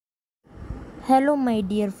Hello my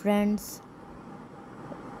dear friends,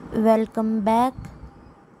 welcome back.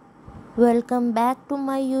 Welcome back to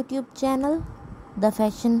my YouTube channel, The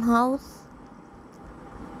Fashion House.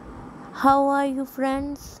 How are you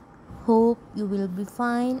friends? Hope you will be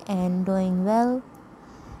fine and doing well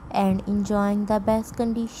and enjoying the best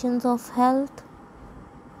conditions of health.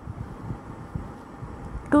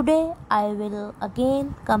 Today I will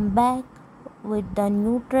again come back with the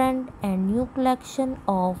new trend and new collection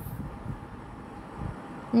of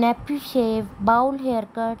Nape shave bowl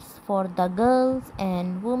haircuts for the girls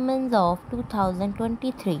and women of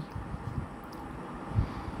 2023.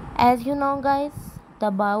 As you know guys, the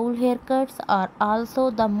bowl haircuts are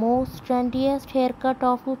also the most trendiest haircut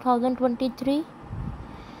of 2023,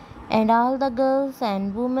 and all the girls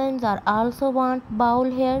and women are also want bowl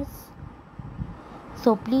hairs.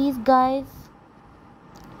 So please guys,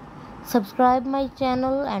 subscribe my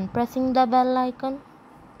channel and pressing the bell icon.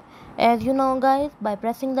 As you know guys, by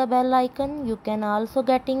pressing the bell icon you can also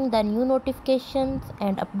getting the new notifications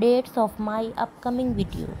and updates of my upcoming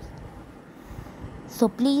videos. So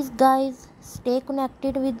please guys, stay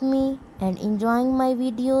connected with me and enjoying my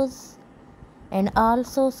videos, and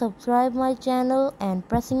also subscribe my channel and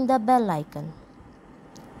pressing the bell icon.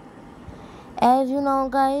 As you know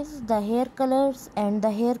guys, the hair colors and the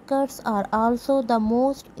haircuts are also the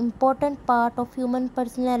most important part of human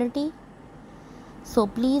personality. So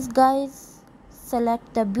please guys,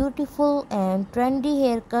 select the beautiful and trendy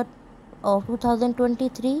haircut of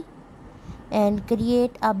 2023 and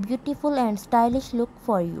create a beautiful and stylish look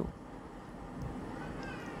for you.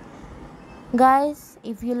 Guys,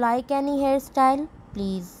 if you like any hairstyle,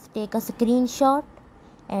 please take a screenshot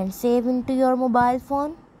and save into your mobile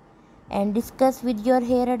phone and discuss with your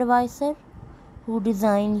hair advisor who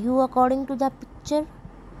design you according to the picture.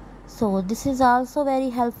 So this is also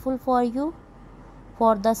very helpful for you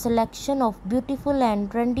for the selection of beautiful and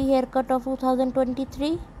trendy haircut of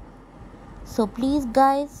 2023. So please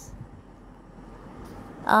guys,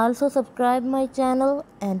 also subscribe my channel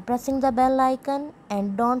and pressing the bell icon,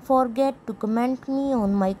 and don't forget to comment me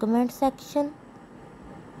on my comment section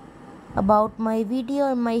about my video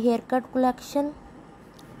and my haircut collection.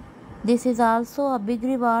 This is also a big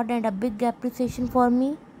reward and a big appreciation for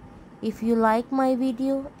me if you like my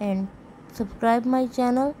video and subscribe my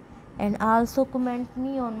channel and also comment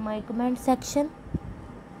me on my comment section.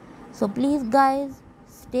 So please guys,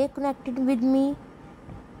 stay connected with me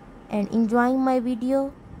and enjoying my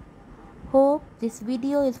video. Hope this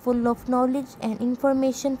video is full of knowledge and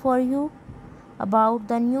information for you about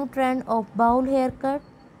the new trend of bowl haircut,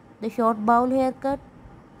 the short bowl haircut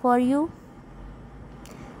for you,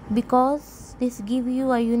 because this give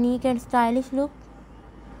you a unique and stylish look.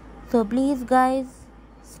 So please guys,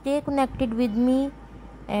 stay connected with me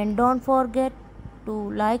and don't forget to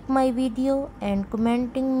like my video and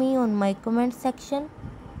commenting me on my comment section.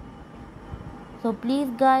 So please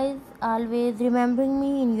guys, always remembering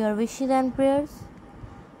me in your wishes and prayers.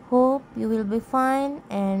 Hope you will be fine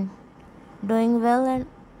and doing well, and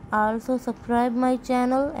also subscribe my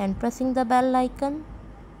channel and pressing the bell icon.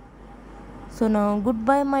 So now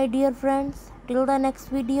goodbye my dear friends, till the next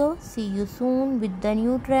video. See you soon with the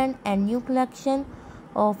new trend and new collection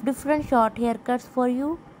of different short haircuts for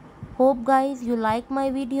you. Hope guys you like my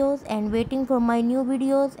videos and waiting for my new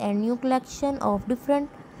videos and new collection of different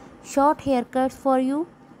short haircuts for you.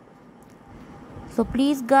 So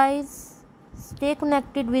please guys, stay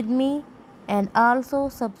connected with me and also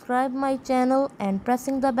subscribe my channel and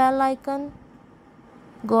pressing the bell icon.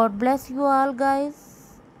 God bless you all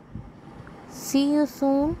guys. See you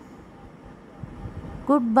soon.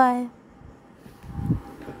 Goodbye.